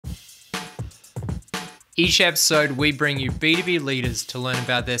Each episode, we bring you B2B leaders to learn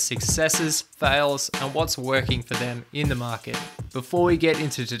about their successes, fails, and what's working for them in the market. Before we get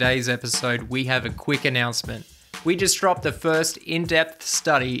into today's episode, we have a quick announcement. We just dropped the first in-depth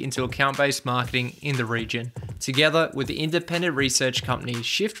study into account-based marketing in the region. Together with the independent research company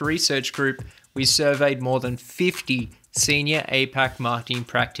Shift Research Group, we surveyed more than 50 senior APAC marketing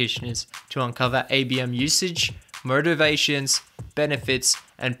practitioners to uncover ABM usage, motivations, benefits,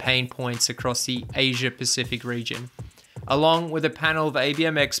 and pain points across the Asia-Pacific region. Along with a panel of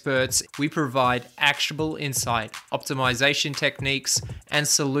ABM experts, we provide actionable insight, optimization techniques, and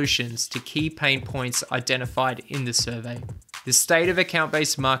solutions to key pain points identified in the survey. The State of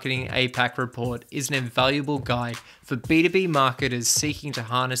Account-Based Marketing APAC report is an invaluable guide for B2B marketers seeking to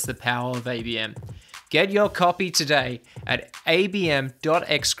harness the power of ABM. Get your copy today at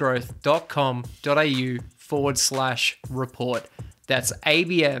abm.xgrowth.com.au/report. That's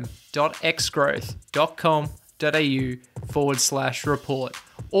abm.xgrowth.com.au/report.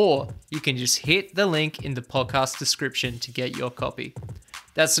 Or you can just hit the link in the podcast description to get your copy.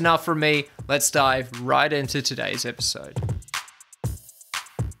 That's enough from me. Let's dive right into today's episode.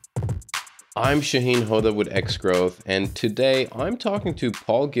 I'm Shahin with xGrowth, and today I'm talking to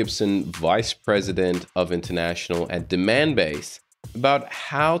Paul Gibson, Vice President of International at Demandbase, about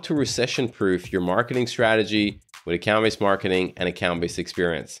how to recession-proof your marketing strategy with account-based marketing and account-based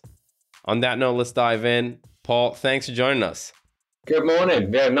experience. On that note, let's dive in. Paul, thanks for joining us. Good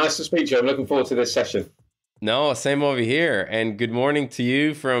morning. Yeah, nice to speak to you. I'm looking forward to this session. No, same over here. And good morning to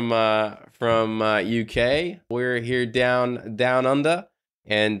you from UK. We're here down under,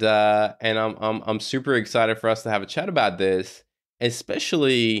 and I'm super excited for us to have a chat about this,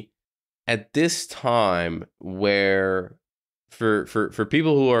 especially at this time where for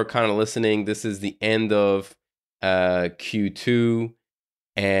people who are kind of listening, this is the end of Q2,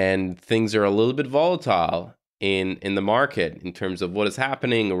 and things are a little bit volatile in the market in terms of what is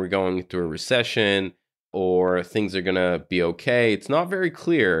happening. Are we going through a recession, or things are going to be okay? It's not very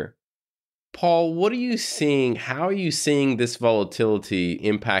clear. Paul, what are you seeing? How are you seeing this volatility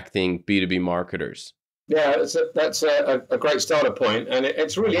impacting B2B marketers? Yeah, that's a great starter point. And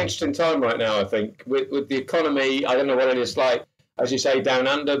it's a really interesting time right now, I think, with the economy. I don't know what it is like, as you say, down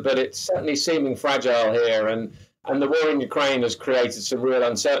under, but it's certainly seeming fragile here. And the war in Ukraine has created some real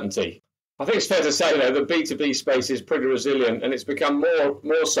uncertainty. I think it's fair to say, though, the B2B space is pretty resilient, and it's become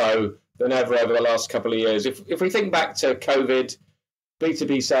more so than ever over the last couple of years. If we think back to COVID,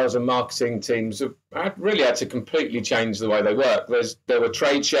 B2B sales and marketing teams have really had to completely change the way they work. There were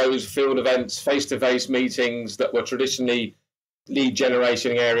trade shows, field events, face-to-face meetings that were traditionally lead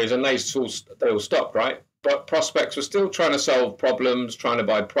generation areas, and they all stopped, right? But prospects were still trying to solve problems, trying to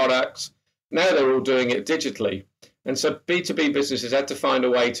buy products. Now they're all doing it digitally. And so B2B businesses had to find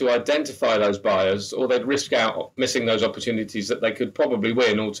a way to identify those buyers, or they'd risk out missing those opportunities that they could probably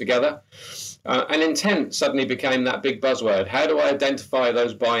win altogether. And intent suddenly became that big buzzword. How do I identify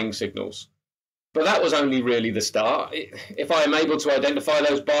those buying signals? But that was only really the start. If I am able to identify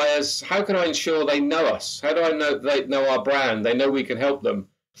those buyers, how can I ensure they know us? How do I know they know our brand? They know we can help them.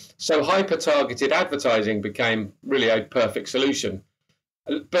 So hyper-targeted advertising became really a perfect solution.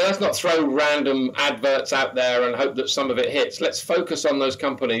 But let's not throw random adverts out there and hope that some of it hits. Let's focus on those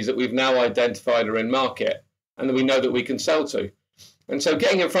companies that we've now identified are in market and that we know that we can sell to. And so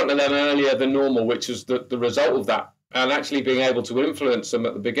getting in front of them earlier than normal, which was the result of that, and actually being able to influence them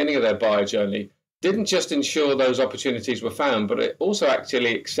at the beginning of their buyer journey, didn't just ensure those opportunities were found, but it also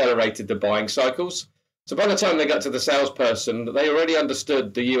actually accelerated the buying cycles. So by the time they got to the salesperson, they already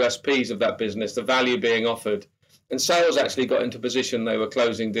understood the USPs of that business, the value being offered. And sales actually got into position, they were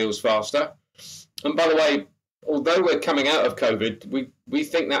closing deals faster. And by the way, although we're coming out of COVID, we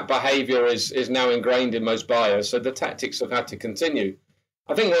think that behavior is now ingrained in most buyers, so the tactics have had to continue.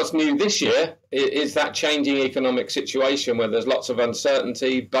 I think what's new this year is that changing economic situation where there's lots of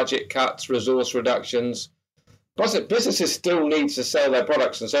uncertainty, budget cuts, resource reductions. Businesses still need to sell their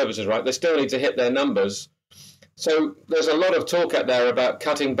products and services, right? They still need to hit their numbers. So there's a lot of talk out there about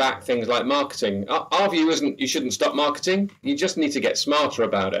cutting back things like marketing. Our view isn't you shouldn't stop marketing. You just need to get smarter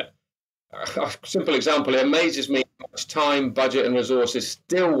about it. A simple example, it amazes me how much time, budget and resources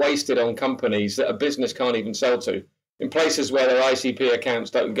still wasted on companies that a business can't even sell to, in places where their ICP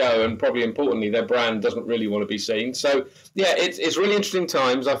accounts don't go, and probably importantly, their brand doesn't really want to be seen. So yeah, it's really interesting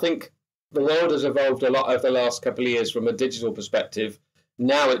times. I think the world has evolved a lot over the last couple of years from a digital perspective.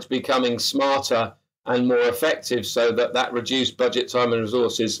 Now it's becoming smarter and more effective so that reduced budget, time and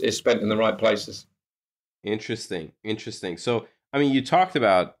resources is spent in the right places. Interesting. So, I mean, you talked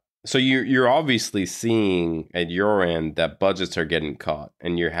about So you're obviously seeing at your end that budgets are getting caught,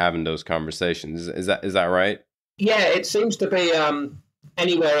 and you're having those conversations. Is that right? Yeah, it seems to be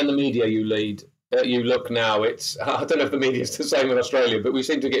anywhere in the media you look now. It's I don't know if the media is the same in Australia, but we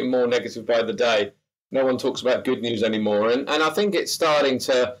seem to get more negative by the day. No one talks about good news anymore, and I think it's starting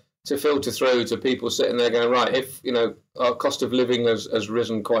to filter through to people sitting there going, right, if our cost of living has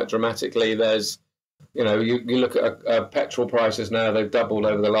risen quite dramatically. There's you look at petrol prices now; they've doubled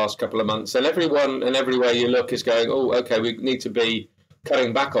over the last couple of months, and everyone and everywhere you look is going, oh, okay, we need to be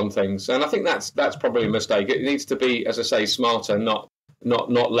cutting back on things, and I think that's probably a mistake. It needs to be, as I say, smarter, not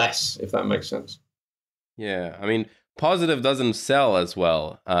less, if that makes sense. Yeah, I mean, positive doesn't sell as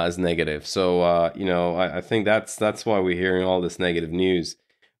well as negative. So I think that's why we're hearing all this negative news.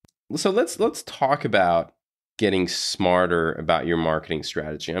 So let's talk about getting smarter about your marketing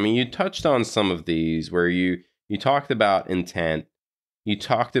strategy. I mean, you touched on some of these where you talked about intent, you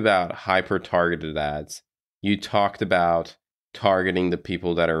talked about hyper targeted ads, you talked about targeting the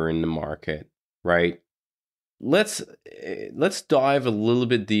people that are in the market, right? Let's dive a little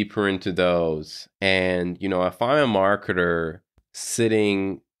bit deeper into those. And if I'm a marketer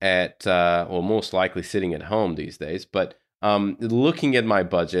sitting at most likely sitting at home these days, but looking at my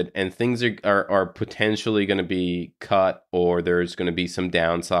budget, and things are potentially going to be cut, or there's going to be some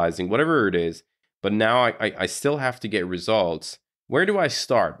downsizing, whatever it is, but now I still have to get results. Where do I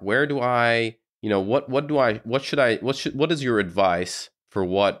start? Where do I what is your advice for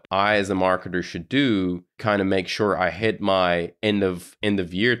what I as a marketer should do, kind of make sure I hit my end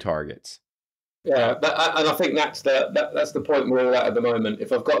of year targets? Yeah, and I think that's the point we're all at the moment.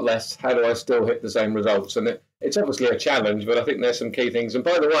 If I've got less, how do I still hit the same results? And it's obviously a challenge, but I think there's some key things. And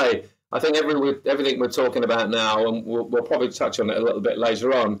by the way, I think everything we're talking about now, and we'll probably touch on it a little bit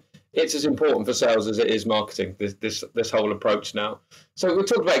later on, it's as important for sales as it is marketing, this whole approach now. So we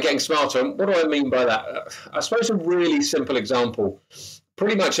talked about getting smarter. And what do I mean by that? I suppose a really simple example.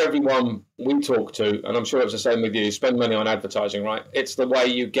 Pretty much everyone we talk to, and I'm sure it's the same with you, spend money on advertising, right? It's the way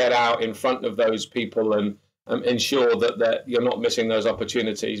you get out in front of those people and ensure that you're not missing those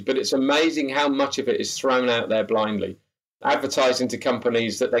opportunities. But it's amazing how much of it is thrown out there blindly. Advertising to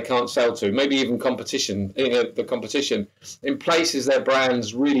companies that they can't sell to, maybe even competition, the competition in places their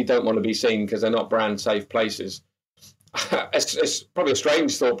brands really don't want to be seen because they're not brand safe places. It's probably a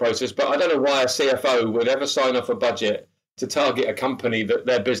strange thought process, but I don't know why a CFO would ever sign off a budget to target a company that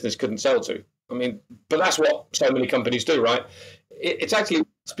their business couldn't sell to. I mean, but that's what so many companies do, right? It's actually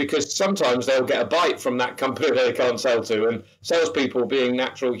because sometimes they'll get a bite from that company that they can't sell to, and salespeople, being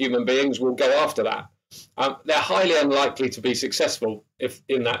natural human beings, will go after that. They're highly unlikely to be successful if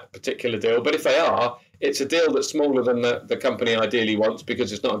in that particular deal, but if they are, it's a deal that's smaller than the company ideally wants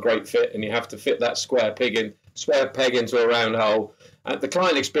because it's not a great fit, and you have to fit that square peg into a round hole. The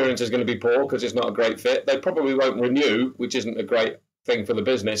client experience is going to be poor because it's not a great fit. They probably won't renew, which isn't a great thing for the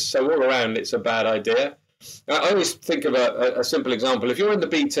business. So all around, it's a bad idea. I always think of a simple example. If you're in the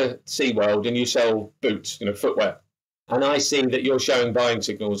B2C world and you sell boots, footwear, and I see that you're showing buying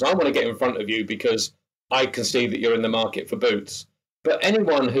signals, I want to get in front of you because I can see that you're in the market for boots. But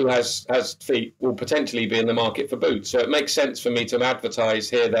anyone who has feet will potentially be in the market for boots. So it makes sense for me to advertise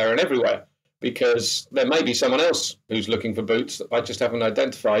here, there, and everywhere, because there may be someone else who's looking for boots that I just haven't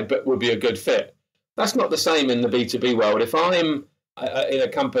identified, but would be a good fit. That's not the same in the B2B world. If I'm in a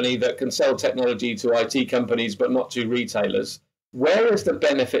company that can sell technology to IT companies, but not to retailers, where is the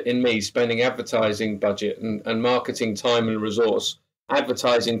benefit in me spending advertising budget and marketing time and resource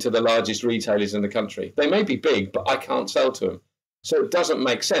advertising to the largest retailers in the country? They may be big, but I can't sell to them. So it doesn't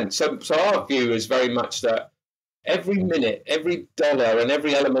make sense. So our view is very much that every minute, every dollar, and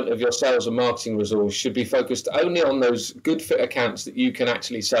every element of your sales and marketing resource should be focused only on those good fit accounts that you can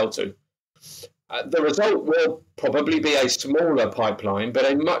actually sell to. The result will probably be a smaller pipeline,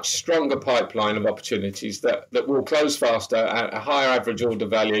 but a much stronger pipeline of opportunities that will close faster at a higher average order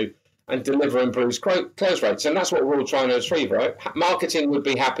value and deliver improved close rates. And that's what we're all trying to achieve, right? Marketing would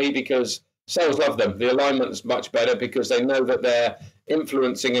be happy because sales love them. The alignment is much better because they know that they're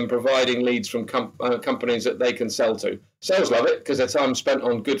influencing and providing leads from companies that they can sell to. Sales love it because their time spent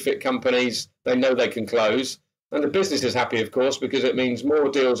on good fit companies they know they can close. And the business is happy, of course, because it means more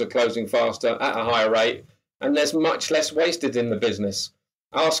deals are closing faster at a higher rate, and there's much less wasted in the business.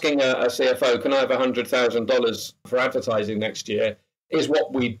 Asking a CFO, can I have $100,000 for advertising next year, is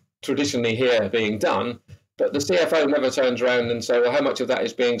what we traditionally hear being done. But the CFO never turns around and says, well, how much of that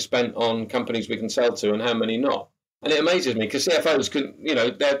is being spent on companies we can sell to and how many not? And it amazes me because CFOs can,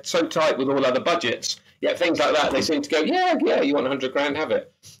 they're so tight with all other budgets, yet things like that, they seem to go, yeah, you want 100 grand, have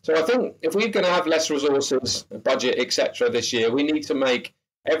it. So I think if we're going to have less resources, budget, etc. this year, we need to make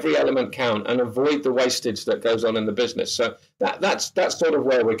every element count, and avoid the wastage that goes on in the business. So that's sort of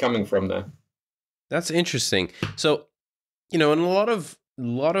where we're coming from there. That's interesting. So, in a lot of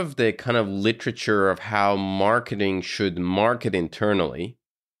the kind of literature of how marketing should market internally,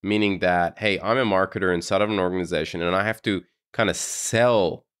 meaning that, hey, I'm a marketer inside of an organization and I have to kind of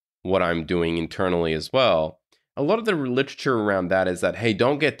sell what I'm doing internally as well. A lot of the literature around that is that, hey,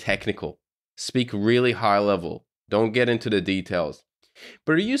 don't get technical, speak really high level, don't get into the details.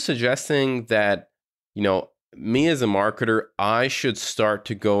 But are you suggesting that, me as a marketer, I should start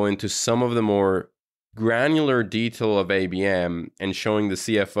to go into some of the more granular detail of ABM and showing the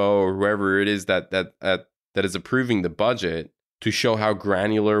CFO or whoever it is that is approving the budget to show how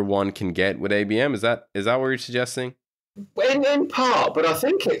granular one can get with ABM? Is that what you're suggesting? In part, but I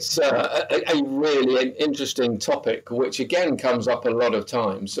think it's a really interesting topic, which again comes up a lot of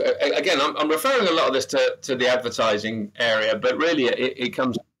times. Again, I'm referring a lot of this to the advertising area, but really it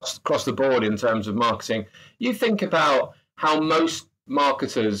comes across the board in terms of marketing. You think about how most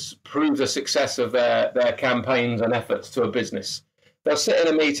marketers prove the success of their campaigns and efforts to a business. They'll sit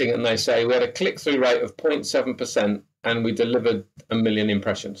in a meeting and they say, we had a click-through rate of 0.7% and we delivered 1 million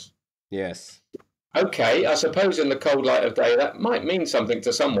impressions. Yes. Okay, I suppose in the cold light of day, that might mean something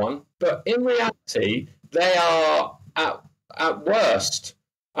to someone, but in reality, they are at worst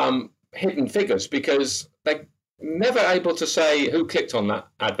hidden figures, because they're never able to say who clicked on that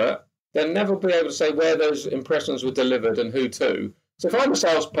advert. They'll never be able to say where those impressions were delivered and who to. So if I'm a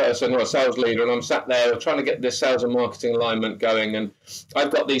salesperson or a sales leader and I'm sat there trying to get this sales and marketing alignment going, and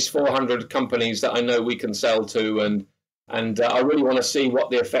I've got these 400 companies that I know we can sell to, and I really want to see what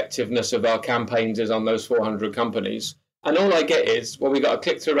the effectiveness of our campaigns is on those 400 companies, and all I get is, well, we got a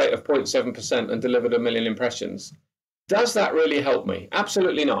click-through rate of 0.7% and delivered 1 million impressions. Does that really help me?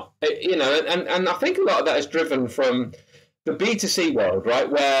 Absolutely not. And I think a lot of that is driven from the B2C world, right?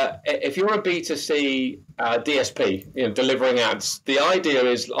 Where if you're a B2C DSP, delivering ads, the idea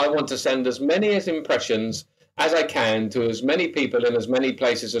is I want to send as many impressions as I can to as many people in as many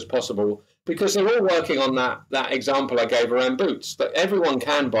places as possible, because they're all working on that example I gave around boots, that everyone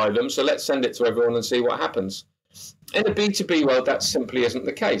can buy them, so let's send it to everyone and see what happens. In the B2B world, that simply isn't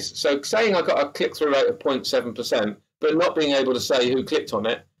the case. So saying I got a click-through rate of 0.7%, but not being able to say who clicked on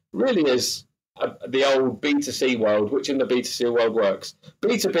it, really is the old B2C world, which in the B2C world works.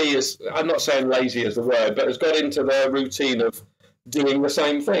 B2B is, I'm not saying lazy is the word, but has got into their routine of doing the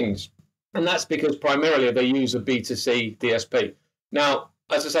same things. And that's because primarily they use a B2C DSP. Now,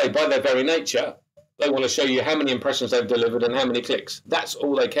 as I say, by their very nature, they want to show you how many impressions they've delivered and how many clicks. That's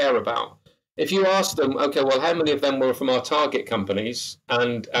all they care about. If you ask them, okay, well, how many of them were from our target companies,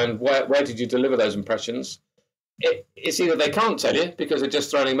 and where did you deliver those impressions? It's either they can't tell you because they're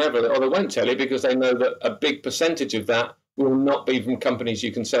just throwing them everywhere, or they won't tell you because they know that a big percentage of that will not be from companies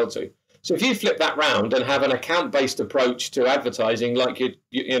you can sell to. So if you flip that round and have an account-based approach to advertising, like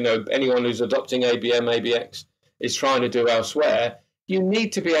anyone who's adopting ABM, ABX is trying to do elsewhere, you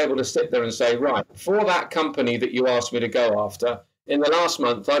need to be able to sit there and say, right, for that company that you asked me to go after, in the last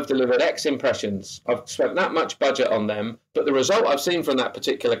month, I've delivered X impressions. I've spent that much budget on them, but the result I've seen from that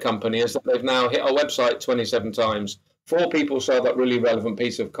particular company is that they've now hit our website 27 times. 4 people saw that really relevant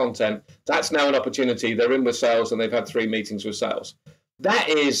piece of content. That's now an opportunity. They're in with sales and they've had 3 meetings with sales. That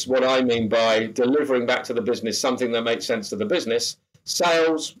is what I mean by delivering back to the business something that makes sense to the business.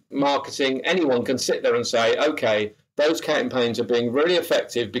 Sales, marketing, anyone can sit there and say, okay, those campaigns are being really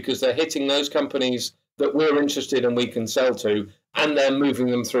effective because they're hitting those companies that we're interested in, we can sell to, and they're moving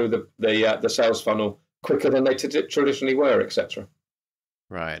them through the sales funnel quicker than they traditionally were, etc.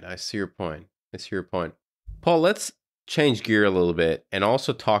 Right. I see your point. Paul, let's change gear a little bit and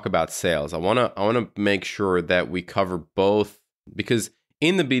also talk about sales. I want to make sure that we cover both, because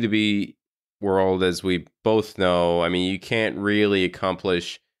in the B2B world, as we both know, I mean, you can't really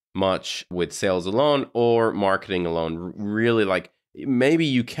accomplish much with sales alone or marketing alone. Really, like, maybe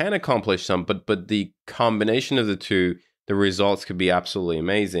you can accomplish some, but the combination of the two, the results could be absolutely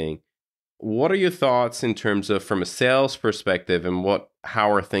amazing. What are your thoughts in terms of from a sales perspective, and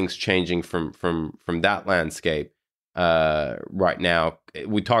how are things changing from that landscape right now?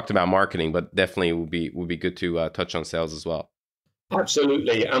 We talked about marketing, but definitely would be good to touch on sales as well.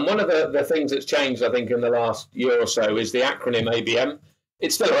 Absolutely. And one of the things that's changed, I think, in the last year or so is the acronym ABM.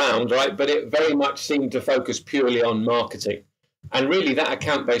 It's still around, right? But it very much seemed to focus purely on marketing. And really, that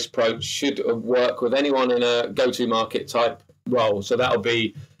account-based approach should work with anyone in a go-to-market type role. So that'll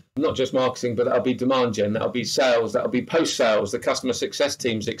be not just marketing, but that'll be demand gen, that'll be sales, that'll be post-sales, the customer success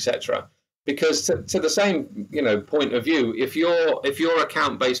teams, etc. Because to the same point of view, if your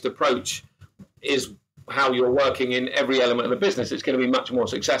account-based approach is how you're working in every element of the business, it's going to be much more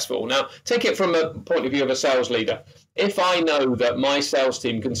successful. Now, take it from a point of view of a sales leader. If I know that my sales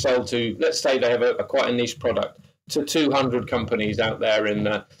team can sell to, let's say they have a quite a niche product, to 200 companies out there in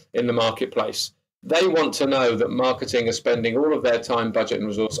the marketplace, they want to know that marketing is spending all of their time, budget, and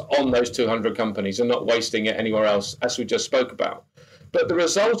resource on those 200 companies and not wasting it anywhere else, as we just spoke about. But the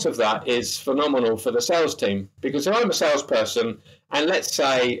result of that is phenomenal for the sales team, because if I'm a salesperson and let's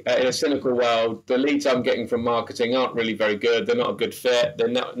say in a cynical world, the leads I'm getting from marketing aren't really very good, they're not a good fit, they're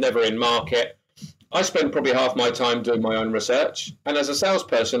never in market, I spend probably half my time doing my own research. And as a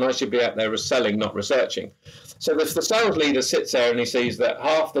salesperson, I should be out there selling, not researching. So if the sales leader sits there and he sees that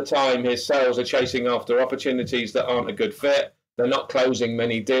half the time his sales are chasing after opportunities that aren't a good fit, they're not closing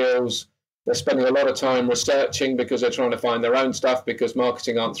many deals, they're spending a lot of time researching because they're trying to find their own stuff because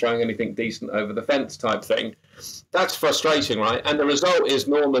marketing aren't throwing anything decent over the fence type thing. That's frustrating, right? And the result is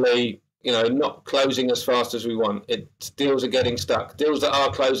normally, not closing as fast as we want. Deals are getting stuck. Deals that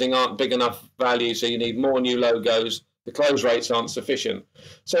are closing aren't big enough value, so you need more new logos. The close rates aren't sufficient.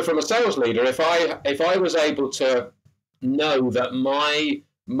 So from a sales leader, if I was able to know that my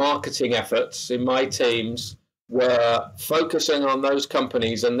marketing efforts in my teams were focusing on those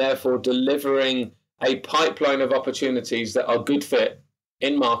companies and therefore delivering a pipeline of opportunities that are good fit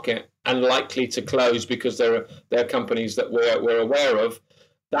in market and likely to close because they're companies that we're aware of,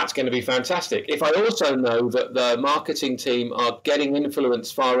 that's going to be fantastic. If I also know that the marketing team are getting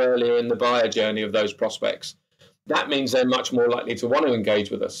influence far earlier in the buyer journey of those prospects, that means they're much more likely to want to engage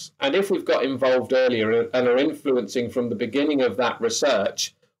with us. And if we've got involved earlier and are influencing from the beginning of that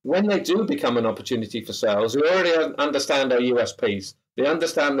research, when they do become an opportunity for sales, they already understand our USPs. They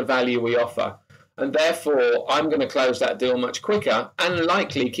understand the value we offer. And therefore, I'm going to close that deal much quicker and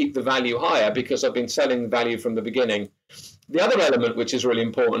likely keep the value higher because I've been selling the value from the beginning. The other element, which is really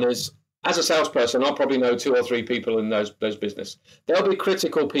important, is as a salesperson, I'll probably know 2 or 3 people in those business. They'll be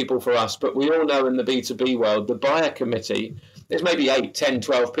critical people for us, but we all know in the B2B world, the buyer committee is maybe 8, 10,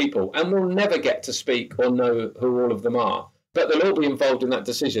 12 people, and we'll never get to speak or know who all of them are. But they'll all be involved in that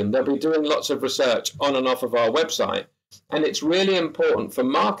decision. They'll be doing lots of research on and off of our website. And it's really important for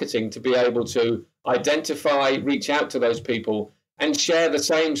marketing to be able to identify, reach out to those people and share the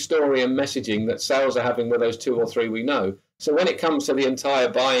same story and messaging that sales are having with those 2 or 3 we know. So when it comes to the entire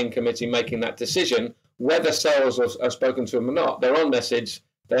buying committee making that decision, whether sales are spoken to them or not, they're on message,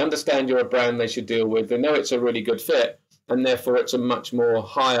 they understand you're a brand they should deal with, they know it's a really good fit, and therefore it's a much more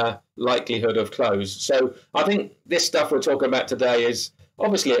higher likelihood of close. So I think this stuff we're talking about today is,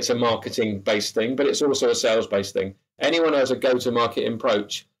 obviously it's a marketing-based thing, but it's also a sales-based thing. Anyone who has a go-to-market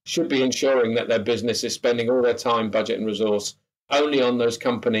approach should be ensuring that their business is spending all their time, budget, and resource only on those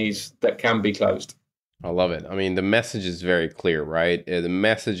companies that can be closed. I love it. I mean, the message is very clear, right? The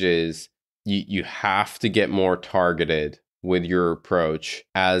message is you have to get more targeted with your approach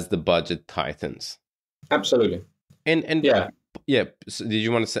as the budget tightens. Absolutely. And yeah. So did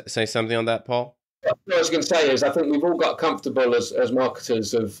you want to say something on that, Paul? What I was going to say is I think we've all got comfortable as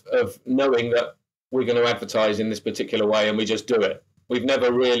marketers of knowing that we're going to advertise in this particular way and we just do it. We've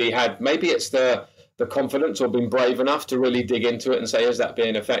never really had, maybe it's the confidence or been brave enough to really dig into it and say, is that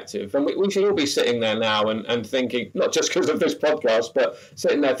being effective? And we should all be sitting there now and thinking, not just because of this podcast, but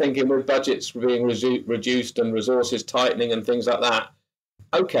sitting there thinking with budgets being reduced and resources tightening and things like that.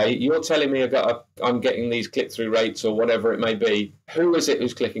 Okay, you're telling me I'm getting these click-through rates or whatever it may be. Who is it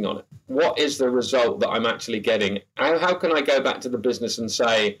who's clicking on it? What is the result that I'm actually getting? How can I go back to the business and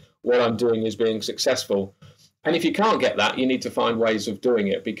say what I'm doing is being successful? And if you can't get that, you need to find ways of doing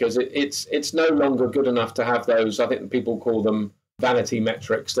it because it's no longer good enough to have those, I think people call them vanity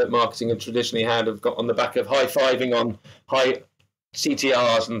metrics that marketing had traditionally have got on the back of high-fiving on high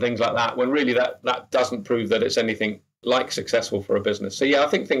CTRs and things like that, when really that doesn't prove that it's anything like successful for a business. So yeah, I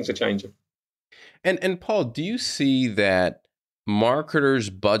think things are changing. And Paul, do you see that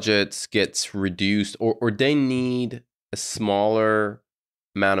marketers' budgets gets reduced or they need a smaller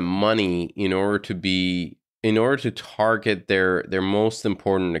amount of money in order to target their most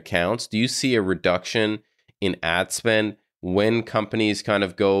important accounts? Do you see a reduction in ad spend when companies kind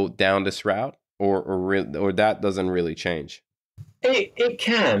of go down this route, or that doesn't really change? It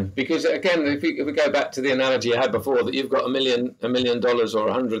can, because again, if we go back to the analogy I had before, that you've got $1 million or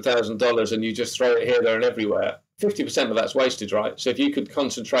 $100,000 and you just throw it here, there, and everywhere, 50% of that's wasted, right? So if you could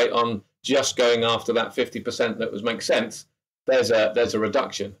concentrate on just going after that 50% that makes sense, there's a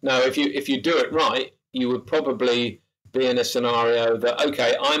reduction. Now, if you do it right, you would probably be in a scenario that,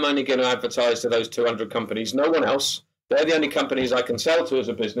 okay, I'm only going to advertise to those 200 companies, no one else. They're the only companies I can sell to as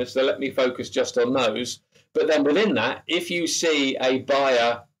a business. They let me focus just on those. But then within that, if you see a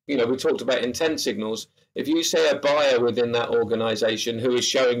buyer, we talked about intent signals. If you see a buyer within that organization who is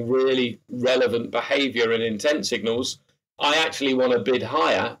showing really relevant behavior and intent signals, I actually want to bid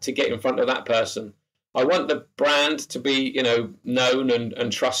higher to get in front of that person. I want the brand to be, known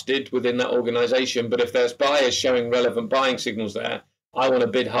and trusted within that organization. But if there's buyers showing relevant buying signals there, I want to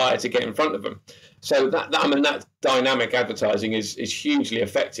bid higher to get in front of them. So that dynamic advertising is hugely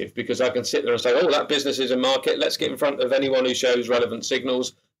effective, because I can sit there and say, oh, that business is a market. Let's get in front of anyone who shows relevant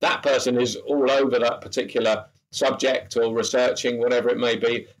signals. That person is all over that particular subject or researching, whatever it may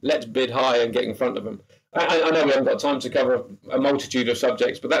be. Let's bid high and get in front of them. I know we haven't got time to cover a multitude of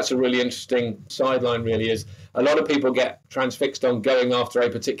subjects, but that's a really interesting sideline, really, is a lot of people get transfixed on going after a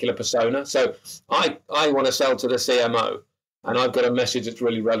particular persona. So I want to sell to the CMO, and I've got a message that's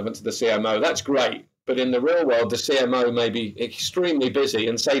really relevant to the CMO. That's great. But in the real world, the CMO may be extremely busy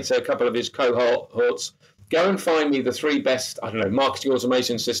and say to a couple of his cohorts, go and find me the 3 best, marketing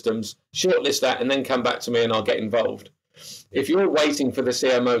automation systems, shortlist that, and then come back to me and I'll get involved. If you're waiting for the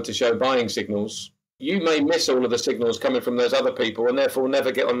CMO to show buying signals, you may miss all of the signals coming from those other people and therefore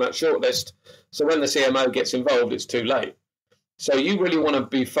never get on that shortlist. So when the CMO gets involved, it's too late. So you really want to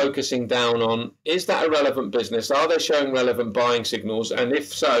be focusing down on, is that a relevant business? Are they showing relevant buying signals? And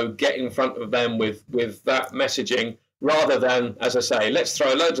if so, get in front of them with that messaging, rather than, as I say, let's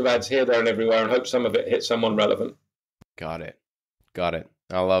throw loads of ads here, there, and everywhere and hope some of it hits someone relevant. Got it.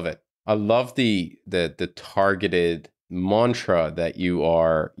 I love it. I love the targeted mantra that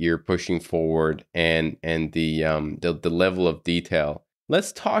you're pushing forward, and the level of detail.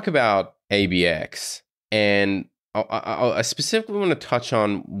 Let's talk about ABX, and I specifically want to touch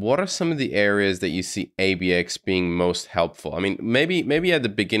on what are some of the areas that you see ABX being most helpful. I mean, maybe at the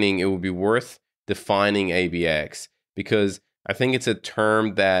beginning it would be worth defining ABX, because I think it's a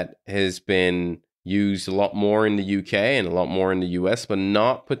term that has been used a lot more in the UK and a lot more in the US, but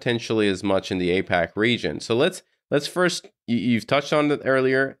not potentially as much in the APAC region. So let's first, you've touched on it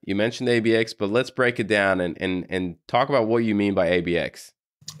earlier, you mentioned ABX, but let's break it down and talk about what you mean by ABX.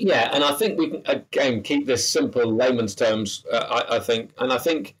 Yeah, and I think we can, again, keep this simple, layman's terms, I think. And I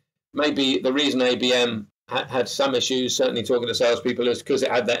think maybe the reason ABM had some issues, certainly talking to salespeople, is because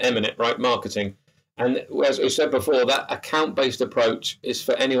it had that M in it, right? Marketing. And as we said before, that account-based approach is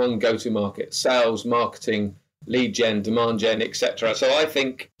for anyone go-to-market, sales, marketing, lead gen, demand gen, etc. So I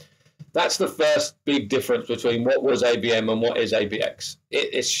think that's the first big difference between what was ABM and what is ABX.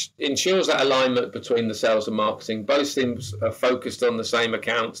 It ensures that alignment between the sales and marketing. Both teams are focused on the same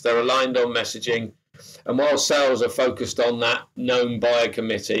accounts. They're aligned on messaging. And while sales are focused on that known buyer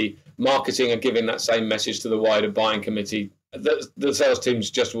committee, marketing are giving that same message to the wider buying committee. The sales teams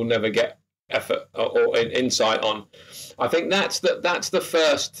just will never get effort or insight on. I think that's the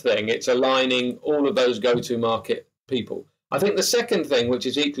first thing. It's aligning all of those go-to-market people. I think the second thing, which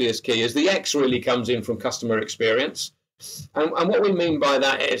is equally as key, is the X really comes in from customer experience. And what we mean by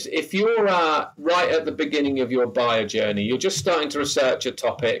that is, if you're right at the beginning of your buyer journey, you're just starting to research a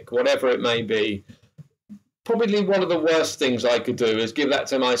topic, whatever it may be, probably one of the worst things I could do is give that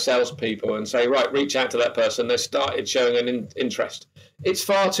to my salespeople and say, right, reach out to that person. They started showing an interest. It's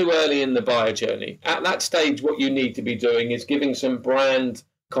far too early in the buyer journey. At that stage, what you need to be doing is giving some brand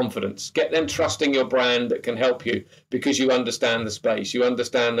confidence. Get them trusting your brand that can help you, because you understand the space, you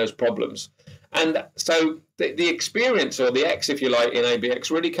understand those problems. And so the experience, or the X, if you like, in ABX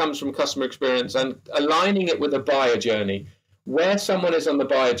really comes from customer experience and aligning it with a buyer journey. Where someone is on the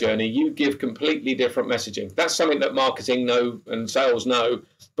buyer journey, you give completely different messaging. That's something that marketing know and sales know.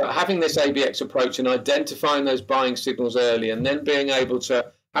 But having this ABX approach and identifying those buying signals early, and then being able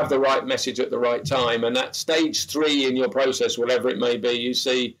to have the right message at the right time. And at stage 3 in your process, whatever it may be, you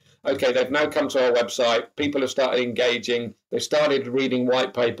see, okay, they've now come to our website. People have started engaging. They've started reading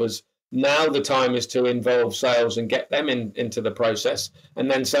white papers. Now the time is to involve sales and get them into the process. And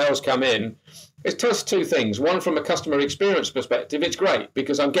then sales come in. It does 2 things. One, from a customer experience perspective, it's great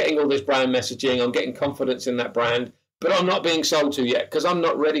because I'm getting all this brand messaging. I'm getting confidence in that brand, but I'm not being sold to yet because I'm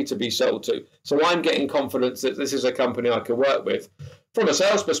not ready to be sold to. So I'm getting confidence that this is a company I can work with. From a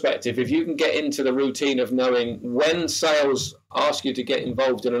sales perspective, if you can get into the routine of knowing when sales ask you to get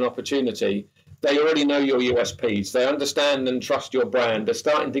involved in an opportunity, they already know your USPs. They understand and trust your brand. They're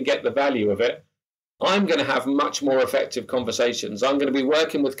starting to get the value of it. I'm going to have much more effective conversations. I'm going to be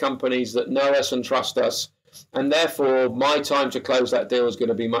working with companies that know us and trust us. And therefore, my time to close that deal is going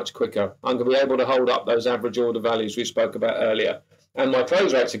to be much quicker. I'm going to be able to hold up those average order values we spoke about earlier. And my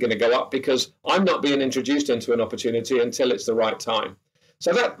close rates are going to go up because I'm not being introduced into an opportunity until it's the right time.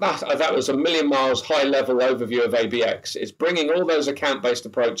 So that was a million miles high-level overview of ABX. It's bringing all those account-based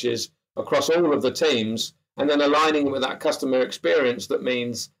approaches across all of the teams and then aligning with that customer experience. That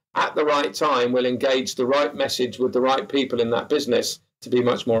means at the right time will engage the right message with the right people in that business to be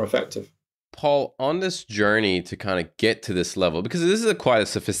much more effective. Paul, on this journey to kind of get to this level, because this is quite a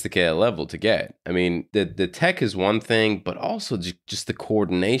sophisticated level to get. I mean, the tech is one thing, but also just the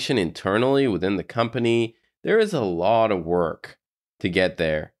coordination internally within the company. There is a lot of work to get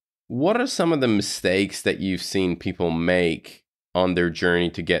there. What are some of the mistakes that you've seen people make on their journey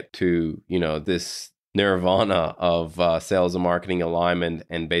to get to, this nirvana of sales and marketing alignment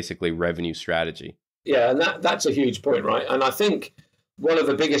and basically revenue strategy? Yeah, and that's a huge point, right? And I think one of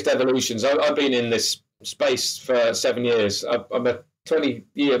the biggest evolutions, I've been in this space for 7 years. I'm a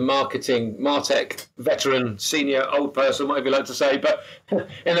 20-year martech veteran, senior, old person, whatever you like to say. But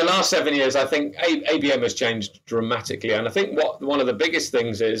in the last 7 years, I think ABM has changed dramatically. And I think one of the biggest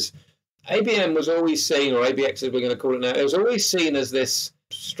things is ABM was always seen, or ABX as we're going to call it now, it was always seen as this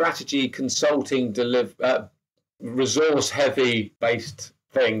strategy consulting, resource-heavy based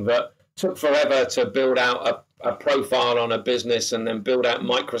thing that took forever to build out a profile on a business and then build out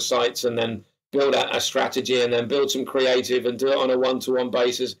microsites and then build out a strategy and then build some creative and do it on a one-to-one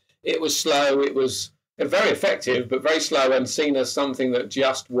basis. It was slow. It was very effective, but very slow and seen as something that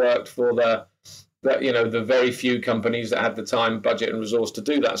just worked for the very few companies that had the time, budget and resource to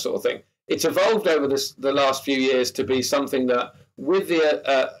do that sort of thing. It's evolved over the last few years to be something that with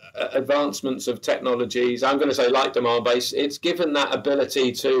the advancements of technologies, I'm going to say like Demandbase, it's given that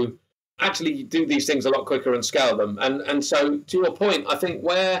ability to actually do these things a lot quicker and scale them. And so to your point, I think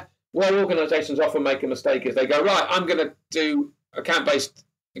where organizations often make a mistake is they go, right, I'm going to do account-based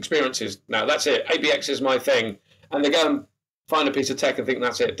experiences now. That's it. ABX is my thing. And they go and find a piece of tech and think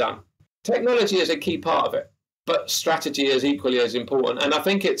that's it, done. Technology is a key part of it, but strategy is equally as important. And I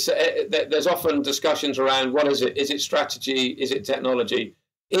think there's often discussions around what is it? Is it strategy? Is it technology?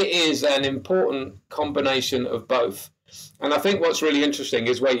 It is an important combination of both. And I think what's really interesting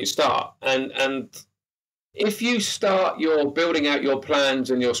is where you start. And if you start building out your plans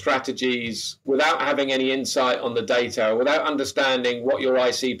and your strategies without having any insight on the data, without understanding what your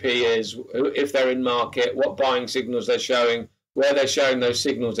ICP is, if they're in market, what buying signals they're showing, where they're showing those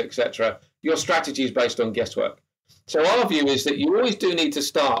signals, etc., your strategy is based on guesswork. So our view is that you always do need to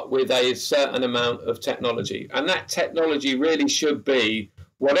start with a certain amount of technology. And that technology really should be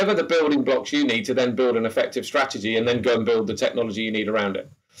whatever the building blocks you need to then build an effective strategy and then go and build the technology you need around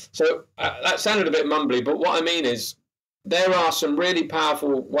it. So that sounded a bit mumbly, but what I mean is there are some really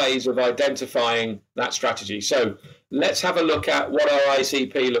powerful ways of identifying that strategy. So let's have a look at what our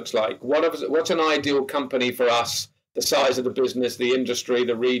ICP looks like. What's an ideal company for us, the size of the business, the industry,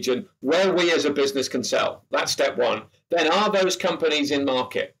 the region, where we as a business can sell. That's step one. Then are those companies in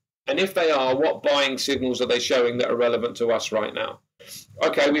market? And if they are, what buying signals are they showing that are relevant to us right now?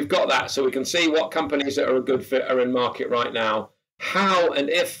 Okay, we've got that. So we can see what companies that are a good fit are in market right now. How and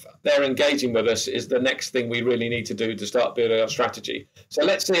if they're engaging with us is the next thing we really need to do to start building our strategy. So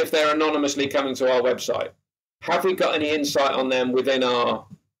let's see if they're anonymously coming to our website. Have we got any insight on them within our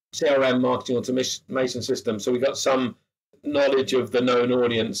CRM marketing automation system? So we've got some knowledge of the known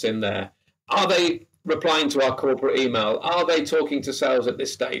audience in there. Are they replying to our corporate email? Are they talking to sales at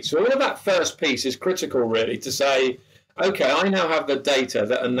this stage? So all of that first piece is critical really to say, okay, I now have the data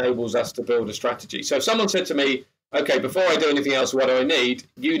that enables us to build a strategy. So if someone said to me, okay, before I do anything else, what do I need?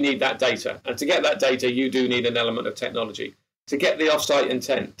 You need that data. And to get that data, you do need an element of technology. To get the offsite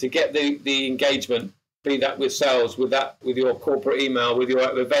intent, to get the engagement, be that with sales, with your corporate email, with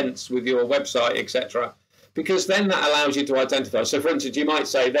your events, with your website, etc. Because then that allows you to identify. So for instance, you might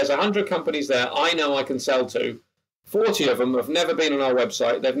say, there's 100 companies there I know I can sell to. 40 of them have never been on our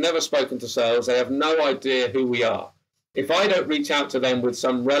website. They've never spoken to sales. They have no idea who we are. If I don't reach out to them with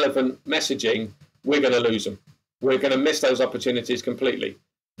some relevant messaging, we're going to lose them. We're going to miss those opportunities completely.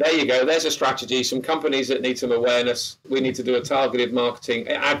 There you go. There's a strategy. Some companies that need some awareness. We need to do a targeted marketing,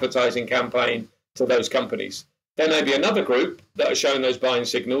 advertising campaign to those companies. There may be another group that are showing those buying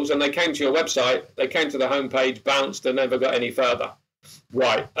signals and they came to your website, they came to the homepage, bounced and never got any further.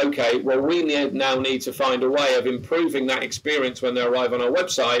 Right. Okay. Well, we now need to find a way of improving that experience when they arrive on our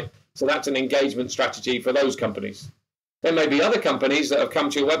website. So that's an engagement strategy for those companies. There may be other companies that have come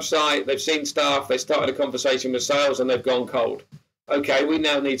to your website, they've seen stuff, they started a conversation with sales and they've gone cold. Okay, we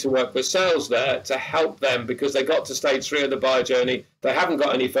now need to work with sales there to help them because they got to stage 3 of the buyer journey. They haven't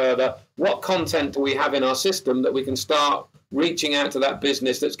got any further. What content do we have in our system that we can start reaching out to that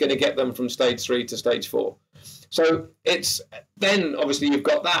business that's going to get them from stage 3 to stage 4? So it's then obviously you've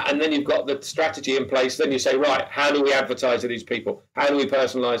got that and then you've got the strategy in place. Then you say, right, how do we advertise to these people? How do we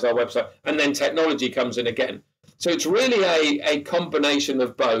personalize our website? And then technology comes in again. So it's really a combination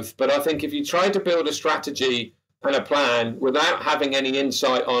of both. But I think if you try to build a strategy and a plan without having any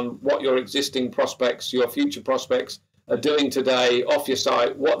insight on what your existing prospects, your future prospects are doing today off your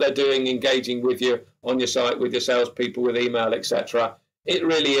site, what they're doing, engaging with you on your site, with your salespeople, with email, etc. It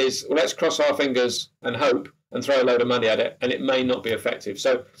really is, well, let's cross our fingers and hope and throw a load of money at it, and it may not be effective.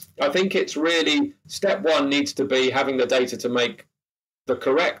 So I think it's really, step one needs to be having the data to make the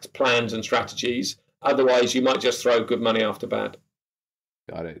correct plans and strategies. Otherwise, you might just throw good money after bad.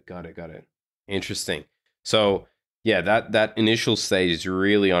 Got it. Interesting. So yeah, that initial stage is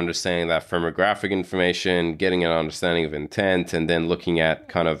really understanding that firmographic information, getting an understanding of intent, and then looking at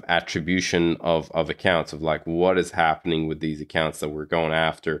kind of attribution of accounts, of like what is happening with these accounts that we're going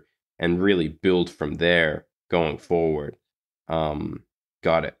after, and really build from there going forward.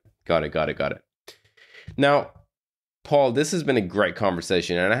 Got it. Now, Paul, this has been a great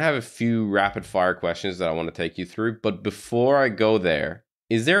conversation, and I have a few rapid fire questions that I want to take you through. But before I go there,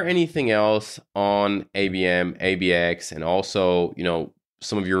 is there anything else on ABM, ABX, and also,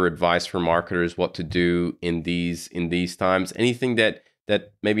 some of your advice for marketers, what to do in these times? Anything that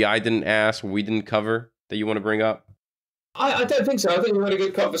maybe I didn't ask or we didn't cover that you want to bring up? I don't think so. I think we had a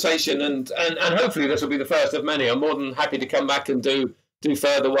good conversation, and hopefully this will be the first of many. I'm more than happy to come back and do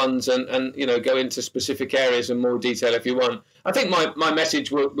further ones and go into specific areas in more detail if you want. I think my message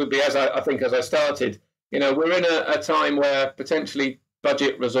would be, as I started, we're in a time where potentially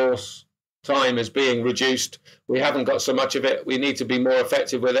budget, resource, time is being reduced. We haven't got so much of it. We need to be more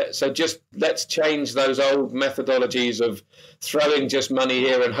effective with it. So just let's change those old methodologies of throwing just money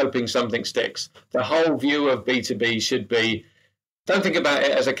here and hoping something sticks. The whole view of B2B should be, don't think about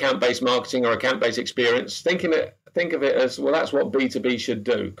it as account-based marketing or account-based experience. Think of it as, well, that's what B2B should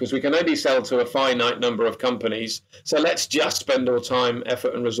do, because we can only sell to a finite number of companies. So let's just spend our time,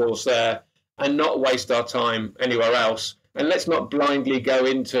 effort, and resource there and not waste our time anywhere else. And let's not blindly go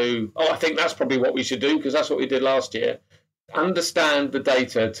into, I think that's probably what we should do because that's what we did last year. Understand the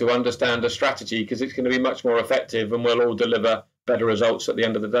data to understand the strategy, because it's going to be much more effective and we'll all deliver better results at the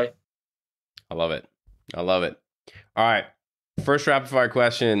end of the day. I love it. All right. First rapid fire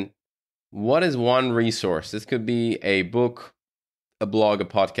question. What is one resource? This could be a book, a blog, a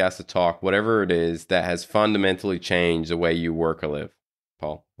podcast, a talk, whatever it is that has fundamentally changed the way you work or live.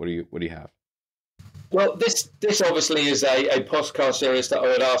 Paul, what do you have? Well, this obviously is a podcast series that I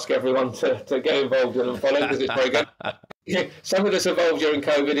would ask everyone to get involved in and follow, because it's very good. Something that's evolved during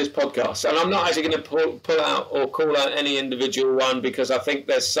COVID is podcasts. And I'm not actually going to pull out or call out any individual one, because I think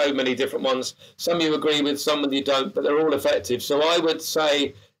there's so many different ones. Some you agree with, some you don't, but they're all effective. So I would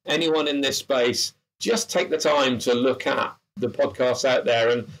say anyone in this space, just take the time to look at the podcasts out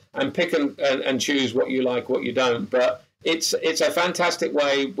there and pick and choose what you like, what you don't. But it's a fantastic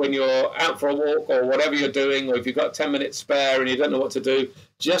way when you're out for a walk or whatever you're doing, or if you've got 10 minutes spare and you don't know what to do,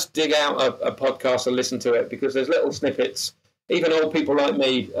 just dig out a podcast and listen to it, because there's little snippets. Even old people like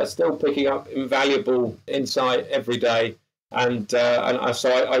me are still picking up invaluable insight every day. So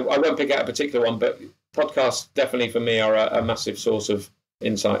I won't pick out a particular one, but podcasts definitely for me are a massive source of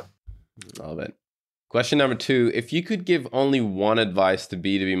insight. Love it. Question number 2, if you could give only one advice to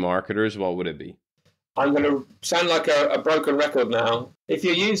B2B marketers, what would it be? I'm going to sound like a broken record now. If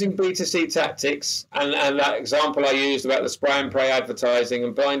you're using B2C tactics, and that example I used about the spray and pray advertising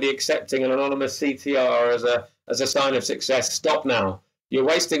and blindly accepting an anonymous CTR as a sign of success, stop now. You're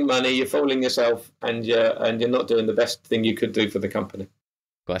wasting money, you're fooling yourself, and you're not doing the best thing you could do for the company.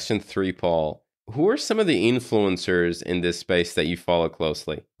 Question 3, Paul. Who are some of the influencers in this space that you follow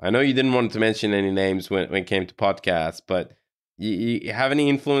closely? I know you didn't want to mention any names when it came to podcasts, but you have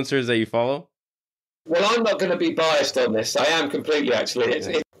any influencers that you follow? Well, I'm not going to be biased on this. I am completely, actually. It's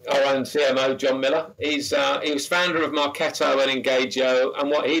our own CMO, John Miller. He was founder of Marketo and Engagio, and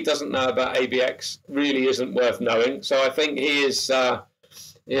what he doesn't know about ABX really isn't worth knowing. So I think he is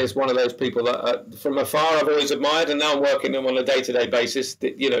one of those people that from afar I've always admired, and now I'm working with him on a day-to-day basis.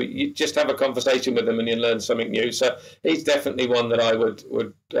 That, you just have a conversation with him and you learn something new. So he's definitely one that I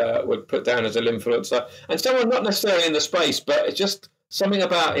would put down as an influencer, and someone not necessarily in the space, but it's just something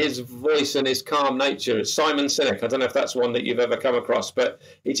about his voice and his calm nature. It's Simon Sinek. I don't know if that's one that you've ever come across, but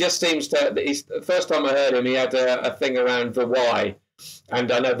he just seems to. The first time I heard him, he had a thing around the why.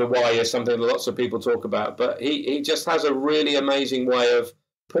 And I know the why is something that lots of people talk about, but he just has a really amazing way of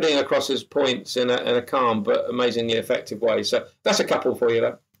putting across his points in a calm but amazingly effective way. So that's a couple for you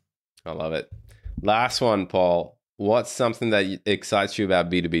there. I love it. Last one, Paul. What's something that excites you about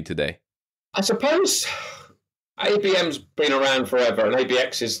B2B today? I suppose ABM's been around forever, and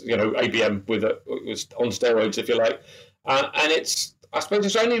ABX is, ABM was on steroids, if you like. And I suppose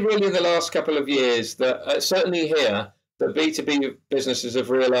it's only really in the last couple of years that certainly here, that B2B businesses have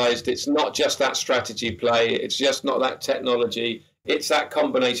realized it's not just that strategy play, it's just not that technology, it's that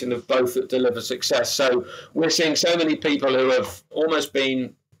combination of both that deliver success. So we're seeing so many people who have almost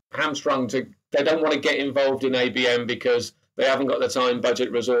been hamstrung they don't want to get involved in ABM because they haven't got the time,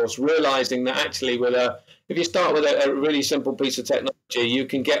 budget, resource, realizing that actually if you start with a really simple piece of technology, you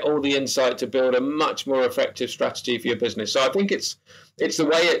can get all the insight to build a much more effective strategy for your business. So I think it's the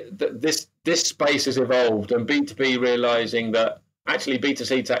way that this space has evolved, and B2B realizing that actually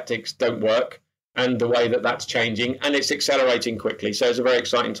B2C tactics don't work, and the way that that's changing, and it's accelerating quickly. So it's a very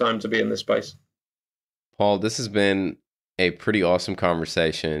exciting time to be in this space. Paul, this has been a pretty awesome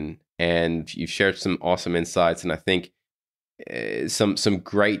conversation, and you've shared some awesome insights, and I think some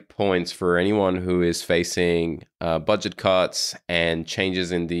great points for anyone who is facing budget cuts and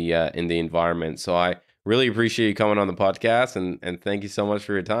changes in the environment. So I really appreciate you coming on the podcast, and thank you so much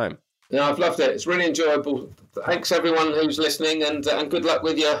for your time. No, I've loved it. It's really enjoyable. Thanks everyone who's listening, and good luck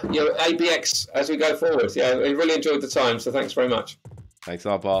with your ABX as we go forward. Yeah, I really enjoyed the time, so thanks very much. Thanks a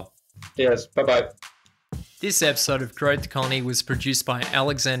lot, Paul. Cheers. Bye-bye. This episode of Growth Colony was produced by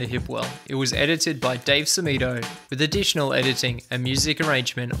Alexander Hipwell. It was edited by Dave Samito, with additional editing and music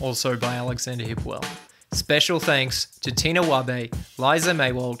arrangement also by Alexander Hipwell. Special thanks to Tina Wabe, Liza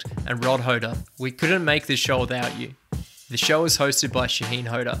Maywald, and Rod Hoda. We couldn't make this show without you. The show is hosted by Shahin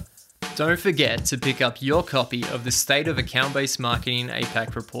Hoda. Don't forget to pick up your copy of the State of Account-Based Marketing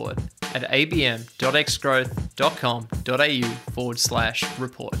APAC report at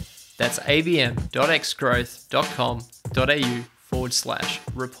abm.xgrowth.com.au/report. That's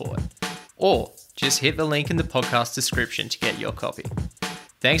abm.xgrowth.com.au/report. Or just hit the link in the podcast description to get your copy.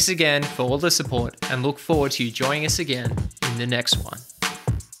 Thanks again for all the support, and look forward to you joining us again in the next one.